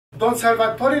Don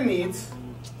Salvatore needs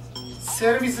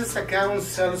services account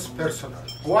sales personnel.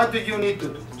 What do you need to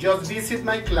do? Just visit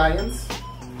my clients,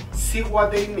 see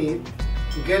what they need,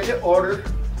 get the order,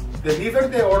 deliver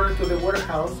the order to the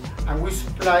warehouse, and we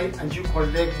supply and you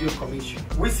collect your commission.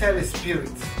 We sell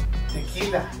spirits,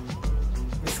 tequila,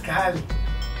 mezcal,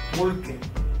 pulque,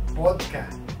 vodka,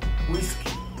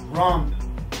 whiskey, rum.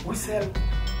 We sell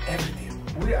everything.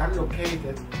 We are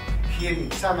located here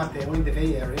in San Mateo in the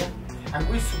Bay Area, and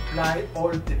we supply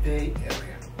all the Bay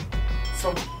Area.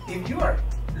 So if you are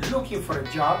looking for a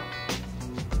job,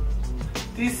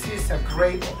 this is a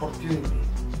great opportunity.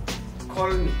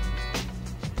 Call me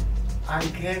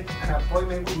and get an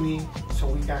appointment with me so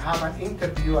we can have an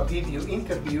interview, a video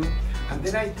interview, and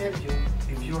then I tell you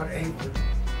if you are able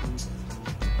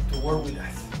to work with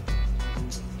us.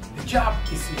 The job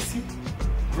is easy,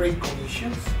 great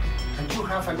conditions, and you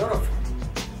have a lot of fun.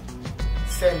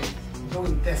 Selling,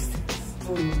 doing testings,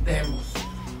 doing demos,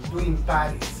 doing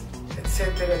parties,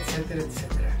 etc., etc.,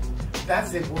 etc.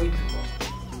 That's the way to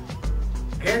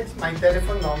go. Get my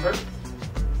telephone number,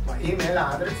 my email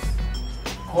address,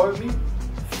 call me,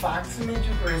 fax me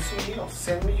your resume or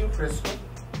send me your resume,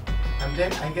 and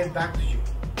then I get back to you.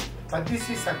 But this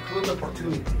is a good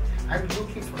opportunity. I'm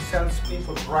looking for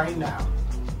salespeople right now.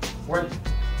 Well,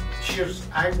 cheers.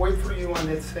 I wait for you and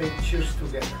let's say cheers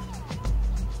together.